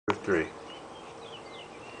3.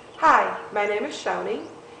 Hi, my name is Shawnee,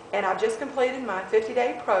 and I've just completed my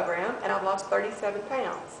 50-day program, and I've lost 37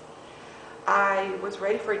 pounds. I was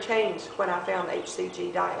ready for a change when I found the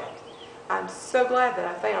HCG diet. I'm so glad that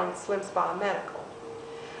I found Slim Spa Medical.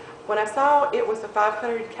 When I saw it was a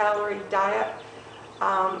 500-calorie diet,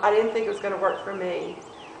 I didn't think it was going to work for me.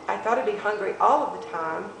 I thought I'd be hungry all of the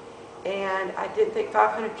time, and I didn't think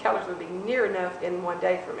 500 calories would be near enough in one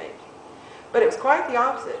day for me. But it was quite the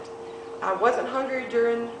opposite. I wasn't hungry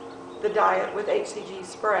during the diet with HCG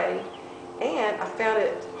spray, and I found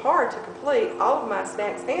it hard to complete all of my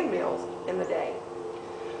snacks and meals in the day.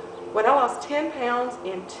 When I lost 10 pounds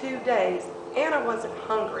in 2 days and I wasn't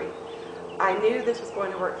hungry, I knew this was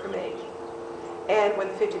going to work for me. And when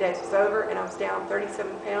the 50 days was over and I was down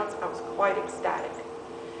 37 pounds, I was quite ecstatic.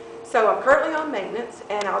 So I'm currently on maintenance,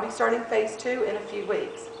 and I'll be starting phase 2 in a few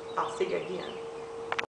weeks. I'll see you again.